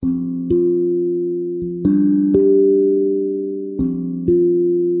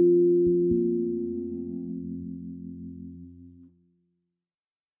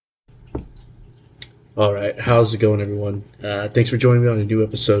All right, how's it going, everyone? Thanks for joining me on a new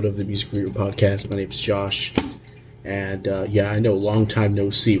episode of the Music Review Podcast. My name is Josh, and I know, long time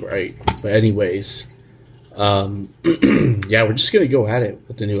no see, right? But anyways, we're just gonna go at it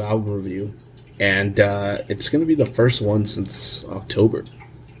with the new album review, and it's gonna be the first one since October.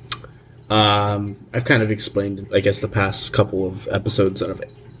 I've kind of explained, I guess, the past couple of episodes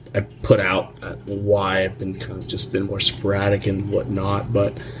that I've put out why I've been kind of just been more sporadic and whatnot,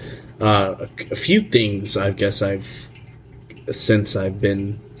 but. A few things, I guess, since I've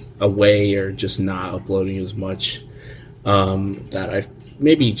been away or just not uploading as much, that I've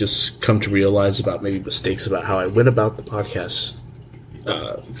maybe just come to realize about maybe mistakes about how I went about the podcast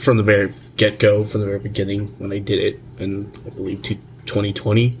from the very get-go, from the very beginning when I did it in, I believe,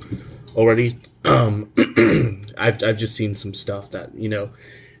 2020 already. I've just seen some stuff that,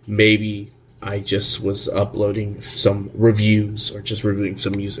 maybe I just was uploading some reviews or just reviewing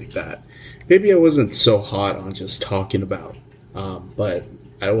some music that maybe I wasn't so hot on just talking about. But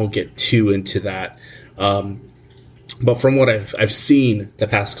I won't get too into that. But from what I've seen the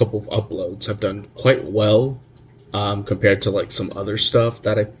past couple of uploads, I've done quite well compared to like some other stuff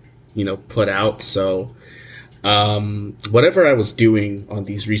that I put out. So whatever I was doing on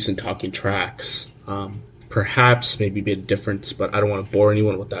these recent talking tracks, perhaps maybe made a difference, but I don't want to bore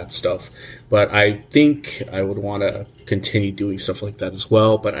anyone with that stuff. But I think I would want to continue doing stuff like that as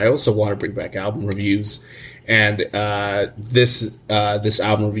well. But I also want to bring back album reviews, and this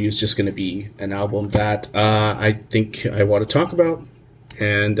album review is just going to be an album that I think I want to talk about,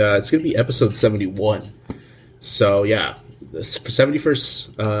 and it's going to be episode 71. So yeah, this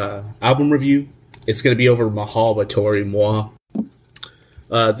 71st album review. It's going to be over MAHAL by Toro.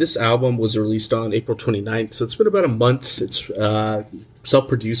 This album was released on April 29th, so it's been about a month. It's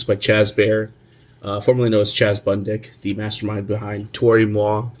self-produced by Chaz Bear, formerly known as Chaz Bundick, the mastermind behind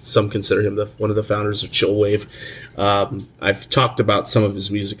Toro. Some consider him one of the founders of Chillwave. I've talked about some of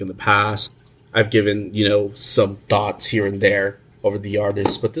his music in the past. I've given, some thoughts here and there over the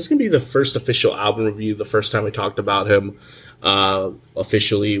artist, but this is going to be the first official album review. The first time I talked about him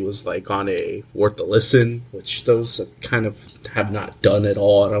officially was like on a Worth a Listen, which those kind of have not done at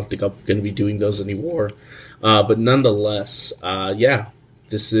all. I don't think I'm going to be doing those anymore. But nonetheless,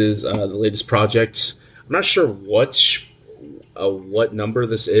 this is the latest project. I'm not sure what number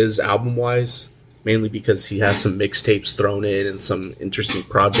this is album-wise, mainly because he has some mixtapes thrown in and some interesting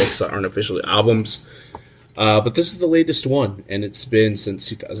projects that aren't officially albums. But this is the latest one, and it's been since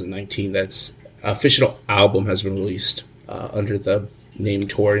 2019 that's official album has been released under the name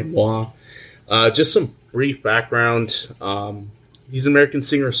Toro. Just some brief background. He's an American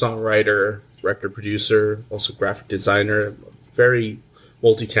singer-songwriter, record producer, also graphic designer. Very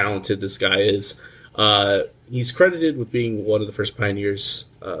multi-talented this guy is. He's credited with being one of the first pioneers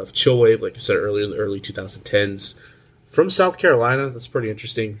of chillwave, like I said earlier, in the early 2010s. From South Carolina, that's pretty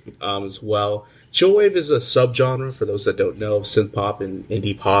interesting as well. Chillwave is a subgenre, for those that don't know, of synth-pop and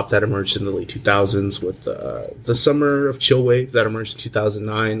indie pop that emerged in the late 2000s with the summer of chillwave that emerged in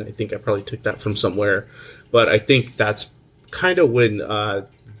 2009. I think I probably took that from somewhere. But I think that's kind of when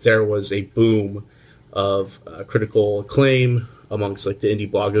there was a boom of critical acclaim amongst like the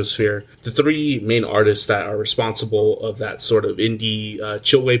indie blogosphere. The three main artists that are responsible of that sort of indie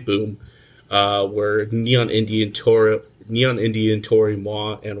chillwave boom were Neon Indian, Toro,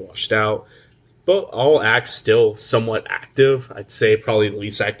 and Washed Out. But all acts still somewhat active. I'd say probably the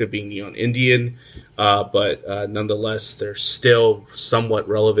least active being Neon Indian, but nonetheless, they're still somewhat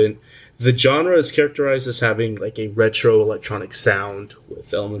relevant. The genre is characterized as having like a retro electronic sound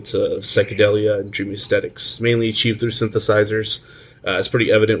with elements of psychedelia and dreamy aesthetics, mainly achieved through synthesizers. It's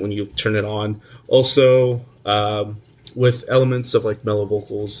pretty evident when you turn it on. Also, with elements of like mellow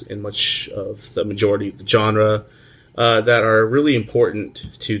vocals in much of the majority of the genre. That are really important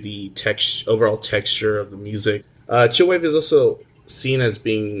to the overall texture of the music. Chillwave is also seen as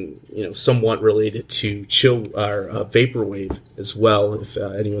being, somewhat related to vaporwave as well. If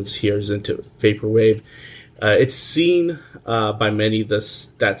anyone here is into vaporwave, it's seen by many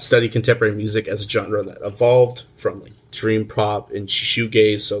that study contemporary music as a genre that evolved from like dream pop and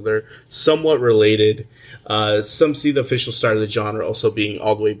shoegaze, so they're somewhat related. Some see the official start of the genre also being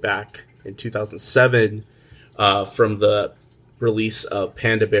all the way back in 2007. From the release of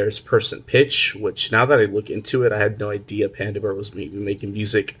Panda Bear's Person Pitch, which now that I look into it, I had no idea Panda Bear was making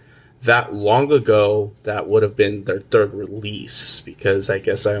music that long ago. That would have been their third release, because I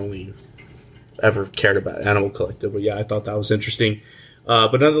guess I only ever cared about Animal Collective. But yeah, I thought that was interesting.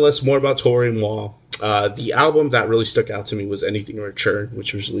 But nonetheless, more about Toro. The album that really stuck out to me was Anything in Return,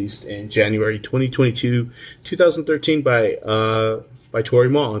 which was released in January 2013 by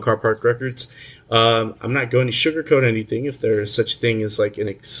Toro on Car Park Records. I'm not going to sugarcoat anything. If there is such a thing as like an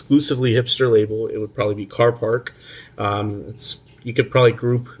exclusively hipster label, it would probably be Car Park. You could probably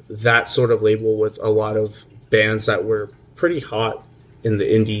group that sort of label with a lot of bands that were pretty hot in the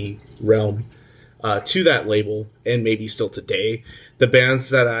indie realm to that label, and maybe still today. The bands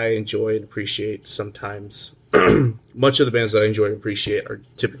that I enjoy and appreciate sometimes, much of the bands that I enjoy and appreciate are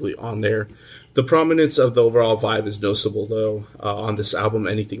typically on there. The prominence of the overall vibe is noticeable, though, on this album,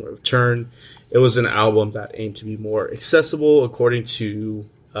 Anything Return. It was an album that aimed to be more accessible, according to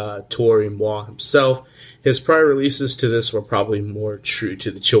Toro himself. His prior releases to this were probably more true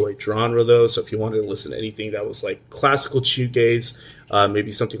to the chillwave genre, though. So if you wanted to listen to anything that was like classical shoegaze,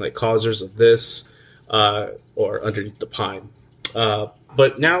 maybe something like Causers of This, or Underneath the Pine.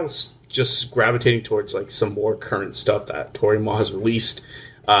 But now it's just gravitating towards like some more current stuff that Toro has released.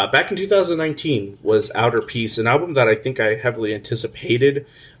 Back in 2019 was Outer Peace, an album that I think I heavily anticipated.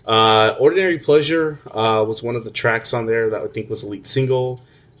 Ordinary Pleasure was one of the tracks on there that I think was a lead single.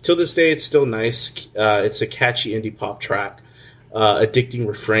 Till this day, it's still nice. It's a catchy indie pop track. Addicting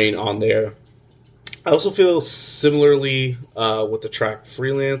refrain on there. I also feel similarly with the track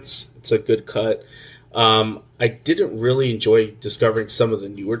Freelance. It's a good cut. I didn't really enjoy discovering some of the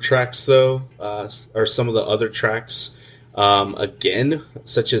newer tracks, though, or some of the other tracks. Again,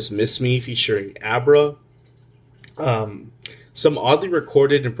 such as Miss Me featuring Abra. Some oddly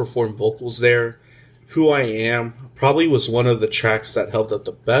recorded and performed vocals there. Who I Am probably was one of the tracks that held up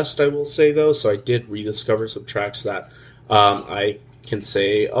the best, I will say, though. So I did rediscover some tracks that I can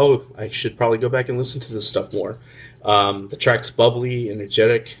say, oh, I should probably go back and listen to this stuff more. The track's bubbly,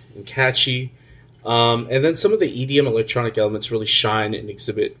 energetic, and catchy. And then some of the EDM electronic elements really shine and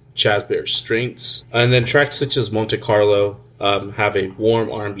exhibit Chaz Bear's strengths. And then tracks such as Monte Carlo have a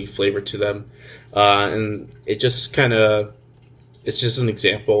warm R&B flavor to them. And it just kind of... It's just an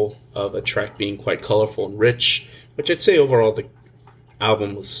example of a track being quite colorful and rich, which I'd say overall the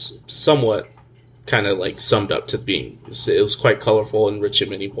album was somewhat kind of like summed up to being. It was quite colorful and rich at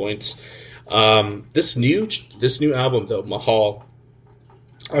many points. This new album, though, Mahal,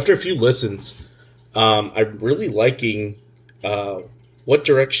 after a few listens, I'm really liking what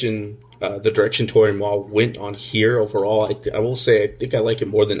direction the direction Toro Mahal went on here overall. I will say I think I like it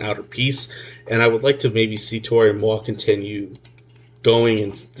more than Outer Peace, and I would like to maybe see Toro Mahal continue going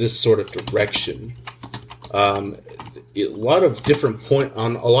in this sort of direction. A lot of different points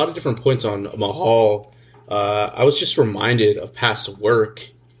on Mahal. I was just reminded of past work,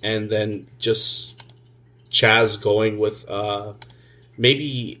 and then just Chaz going with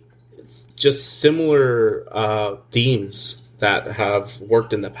maybe just similar themes that have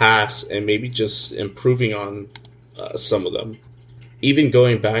worked in the past, and maybe just improving on some of them. Even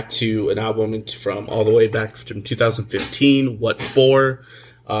going back to an album from all the way back from 2015, What For?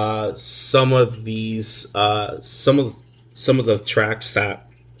 Some of these, some of the tracks that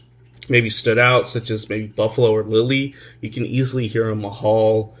maybe stood out, such as maybe Buffalo or Lily, you can easily hear on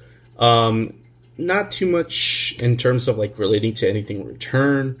Mahal. Not too much in terms of like relating to Anything in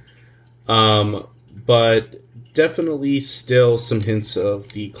Return, but definitely still some hints of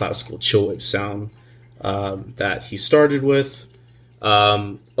the classical chillwave sound that he started with.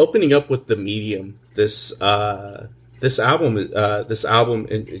 Opening up with The Medium, this album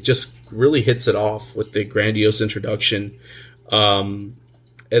it just really hits it off with the grandiose introduction. And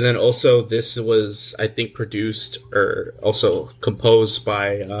then also this was, I think, produced or also composed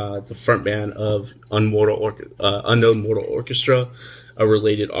by the frontman of Unknown Mortal Orchestra, a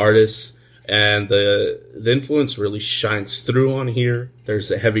related artist. And the influence really shines through on here.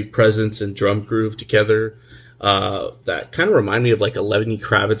 There's a heavy presence and drum groove together that kind of remind me of like a Lenny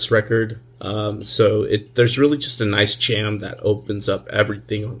Kravitz record. So there's really just a nice jam that opens up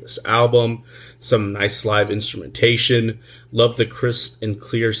everything on this album. Some nice live instrumentation. Love the crisp and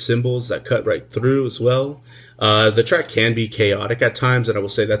clear cymbals that cut right through as well. The track can be chaotic at times, and I will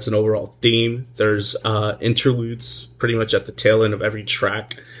say that's an overall theme. There's interludes pretty much at the tail end of every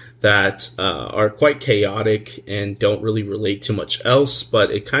track that are quite chaotic and don't really relate to much else, but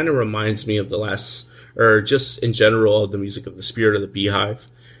it kind of reminds me of the last, or just in general, of the music of the Spirit of the Beehive,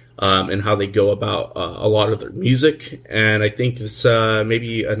 and how they go about a lot of their music. And I think it's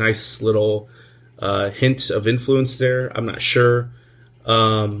maybe a nice little hint of influence there. I'm not sure.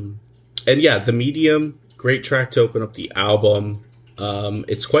 And yeah, The Medium, great track to open up the album.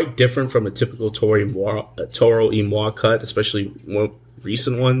 It's quite different from a typical Toro y Moi cut, especially more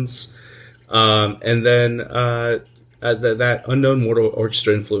recent ones. And then that Unknown Mortal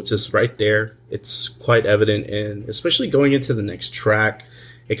Orchestra influence is right there. It's quite evident, and especially going into the next track,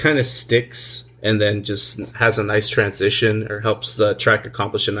 it kind of sticks and then just has a nice transition, or helps the track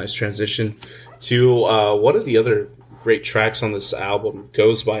accomplish a nice transition to one of the other great tracks on this album,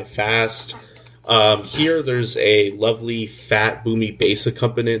 Goes By Fast. Here, there's a lovely, fat, boomy bass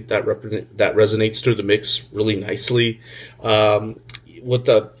accompaniment that resonates through the mix really nicely. With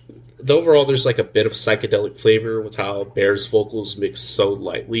the overall, there's like a bit of psychedelic flavor with how Bear's vocals mix so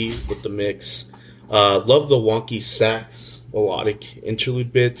lightly with the mix. Love the wonky sax melodic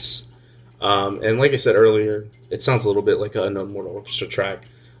interlude bits. And like I said earlier, it sounds a little bit like an Unknown Mortal Orchestra track.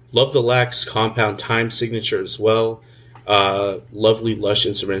 Love the lax compound time signature as well. Lovely lush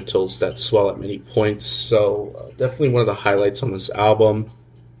instrumentals that swell at many points. So definitely one of the highlights on this album.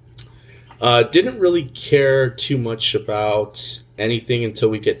 Didn't really care too much about anything until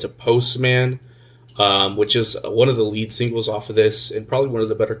we get to Postman, which is one of the lead singles off of this, and probably one of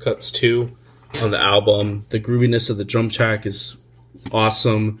the better cuts too on the album. The grooviness of the drum track is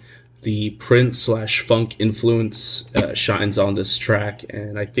awesome. The Prince/funk influence shines on this track,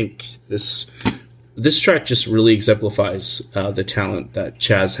 and I think this track just really exemplifies the talent that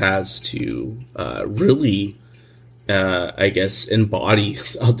Chaz has to really, I guess, embody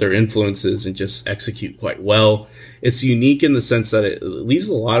their influences and just execute quite well. It's unique in the sense that it leaves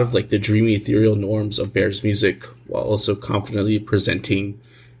a lot of like the dreamy, ethereal norms of Bear's music while also confidently presenting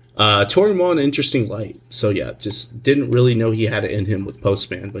Toro in an interesting light. So yeah, just didn't really know he had it in him with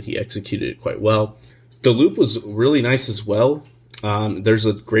Postman, but he executed it quite well. The loop was really nice as well. There's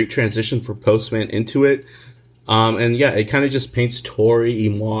a great transition from Postman into it. And yeah, it kind of just paints Tori et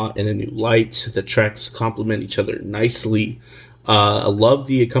moi in a new light. The tracks complement each other nicely. I love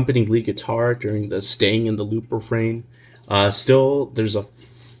the accompanying lead guitar during the staying in the loop refrain. Still, there's a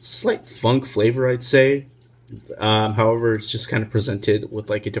slight funk flavor, I'd say. However, it's just kind of presented with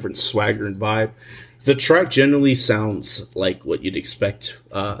like a different swagger and vibe. The track generally sounds like what you'd expect.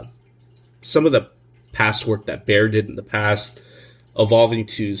 Some of the past work that Bear did in the past, evolving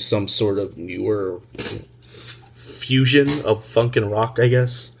to some sort of newer fusion of funk and rock, I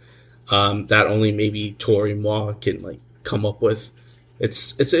guess. That only maybe Tori Moi can like come up with.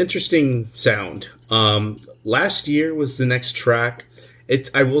 It's an interesting sound. Last Year was the next track.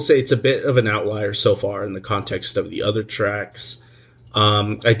 I will say it's a bit of an outlier so far in the context of the other tracks.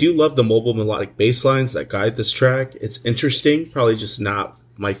 I do love the mobile melodic bass lines that guide this track. It's interesting, probably just not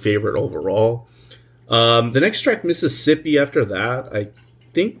my favorite overall. The next track, Mississippi, after that, I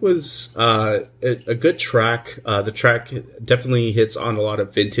think was a good track. The track definitely hits on a lot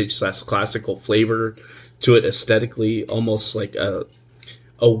of vintage/classical flavor to it aesthetically, almost like a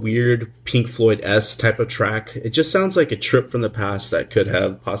weird Pink Floyd-esque type of track. It just sounds like a trip from the past that could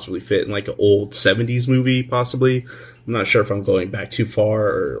have possibly fit in like an old 70s movie, possibly. I'm not sure if I'm going back too far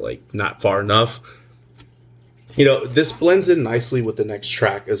or like not far enough. You know, this blends in nicely with the next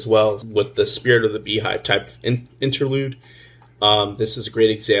track as well, with the Spirit of the Beehive type interlude. This is a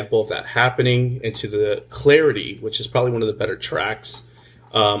great example of that happening, into the clarity, which is probably one of the better tracks.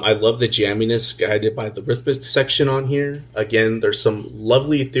 I love the jamminess guided by the rhythmic section on here. Again, there's some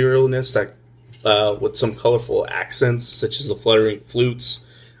lovely etherealness that with some colorful accents, such as the fluttering flutes.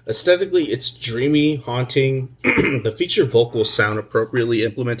 Aesthetically, it's dreamy, haunting. The featured vocals sound appropriately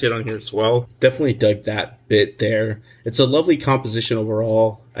implemented on here as well. Definitely dug that bit there. It's a lovely composition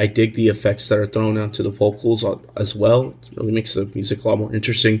overall. I dig the effects that are thrown onto the vocals as well. It really makes the music a lot more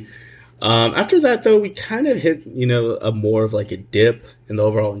interesting. After that, though, we kind of hit, a more of like a dip in the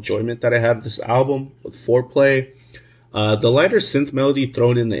overall enjoyment that I have of this album with Foreplay. The lighter synth melody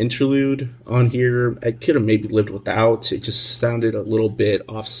thrown in the interlude on here, I could have maybe lived without. It just sounded a little bit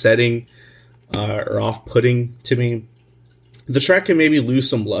offsetting or off-putting to me. The track can maybe lose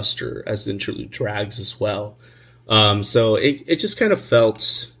some luster as the interlude drags as well. So it just kind of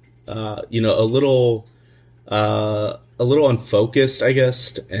felt, a little unfocused, I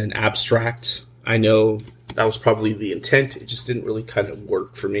guess, and abstract. I know that was probably the intent. It just didn't really kind of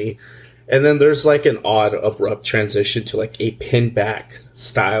work for me. And then there's like an odd, abrupt transition to like a pinback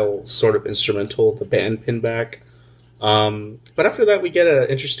style sort of instrumental, the band pinback. But after that, we get an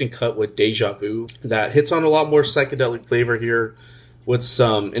interesting cut with Deja Vu that hits on a lot more psychedelic flavor here, with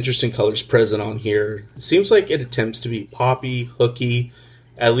some interesting colors present on here. It seems like it attempts to be poppy, hooky,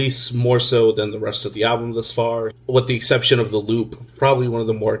 at least more so than the rest of the album thus far, with the exception of the loop, probably one of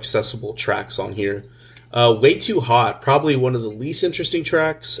the more accessible tracks on here. Way Too Hot, probably one of the least interesting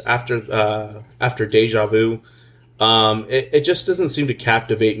tracks after Deja Vu. It just doesn't seem to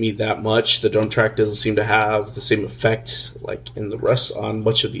captivate me that much. The drum track doesn't seem to have the same effect like in the rest on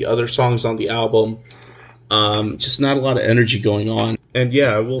much of the other songs on the album. Just not a lot of energy going on. And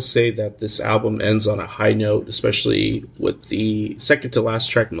yeah, I will say that this album ends on a high note, especially with the second to last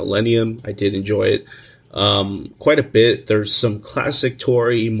track, Millennium. I did enjoy it. quite a bit. There's some classic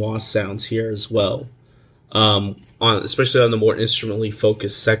Toro y Moi sounds here as well, especially on the more instrumentally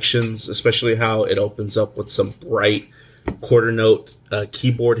focused sections, especially how it opens up with some bright quarter note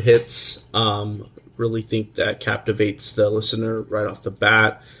keyboard hits. Really think that captivates the listener right off the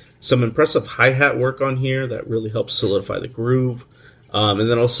bat. Some impressive hi-hat work on here that really helps solidify the groove. And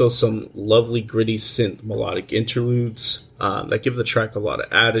then also some lovely gritty synth melodic interludes that give the track a lot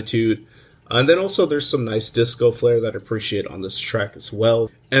of attitude. And then also there's some nice disco flair that I appreciate on this track as well.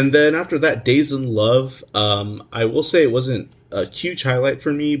 And then after that, Days in Love, I will say it wasn't a huge highlight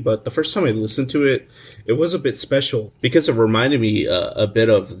for me, but the first time I listened to it, it was a bit special because it reminded me a bit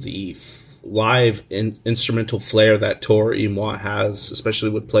of the live instrumental flair that Toro y Moi has,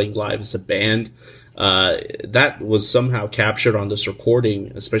 especially with playing live as a band. That was somehow captured on this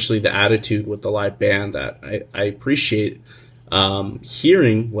recording, especially the attitude with the live band that I appreciate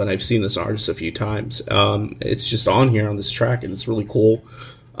hearing when I've seen this artist a few times. It's just on here on this track, and it's really cool.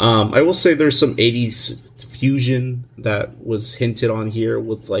 I will say there's some 80s fusion that was hinted on here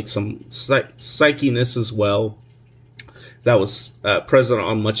with like some psychiness as well. That was present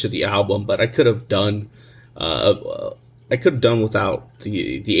on much of the album, but I could have done without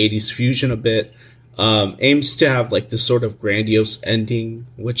the 80s fusion a bit. Aims to have like this sort of grandiose ending,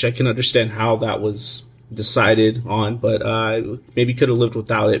 which I can understand how that was decided on, but maybe could have lived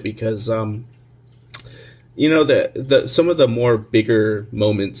without it because the some of the more bigger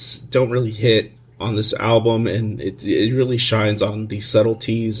moments don't really hit on this album, and it really shines on the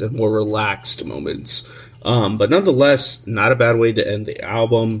subtleties and more relaxed moments. But nonetheless, not a bad way to end the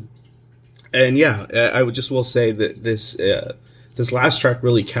album. And yeah, I would just will say that this last track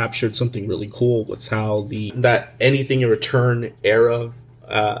really captured something really cool with how that Anything in Return era,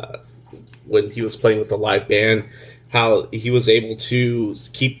 when he was playing with the live band, how he was able to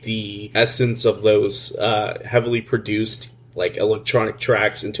keep the essence of those heavily produced like electronic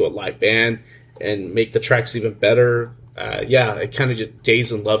tracks into a live band and make the tracks even better. It kind of just,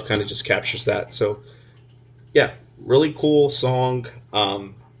 Days in Love kind of just captures that. So yeah, really cool song.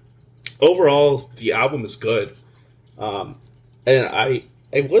 Overall, the album is good. And I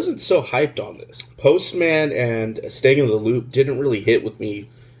wasn't so hyped on this. Postman and Staying in the Loop didn't really hit with me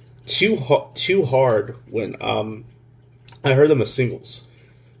too hard when I heard them as singles.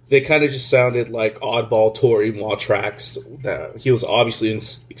 They kind of just sounded like oddball Toro y Moi tracks that he was obviously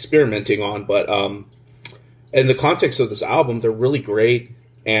experimenting on, but in the context of this album, they're really great,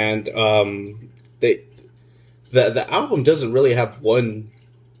 and the album doesn't really have one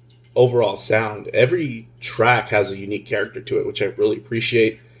overall sound. Every track has a unique character to it, which I really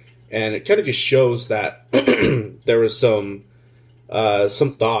appreciate, and it kind of just shows that there was some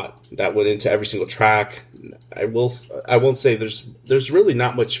thought that went into every single track. I won't say there's really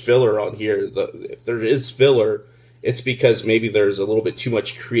not much filler on here. If there is filler, it's because maybe there's a little bit too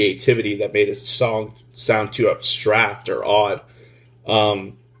much creativity that made a song sound too abstract or odd.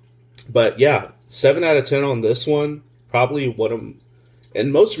 But yeah, 7 out of 10 on this one. Probably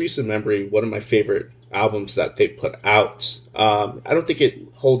in most recent memory, one of my favorite albums that they put out. I don't think it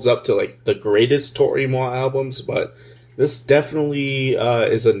holds up to like the greatest Toro y Moi albums, but this definitely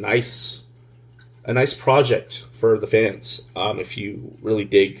is a nice project for the fans if you really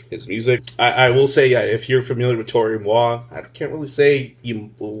dig his music. I will say, yeah, if you're familiar with Toro y Moi, I can't really say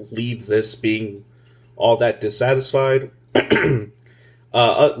you will leave this being all that dissatisfied.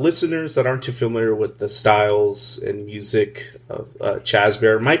 Listeners that aren't too familiar with the styles and music of Chaz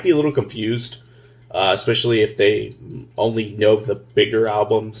Bear might be a little confused, especially if they only know the bigger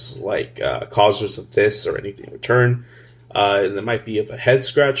albums like Causers of This or Anything in Return. And it might be of a head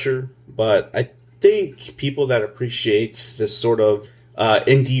scratcher, but I think people that appreciate this sort of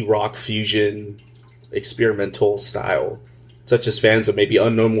indie rock fusion experimental style, such as fans of maybe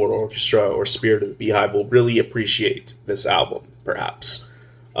Unknown World Orchestra or Spirit of the Beehive, will really appreciate this album, perhaps.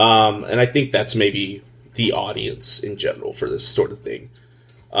 And I think that's maybe the audience in general for this sort of thing.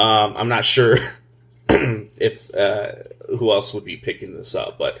 I'm not sure if who else would be picking this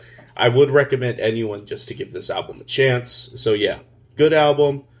up, but I would recommend anyone just to give this album a chance. So yeah, good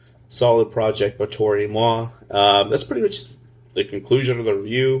album, solid project by Toro y Moi. That's pretty much the conclusion of the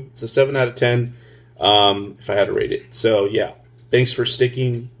review. It's a 7 out of 10 if I had to rate it. So yeah, thanks for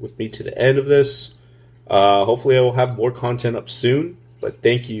sticking with me to the end of this. Hopefully I will have more content up soon, but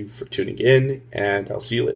thank you for tuning in, and I'll see you later.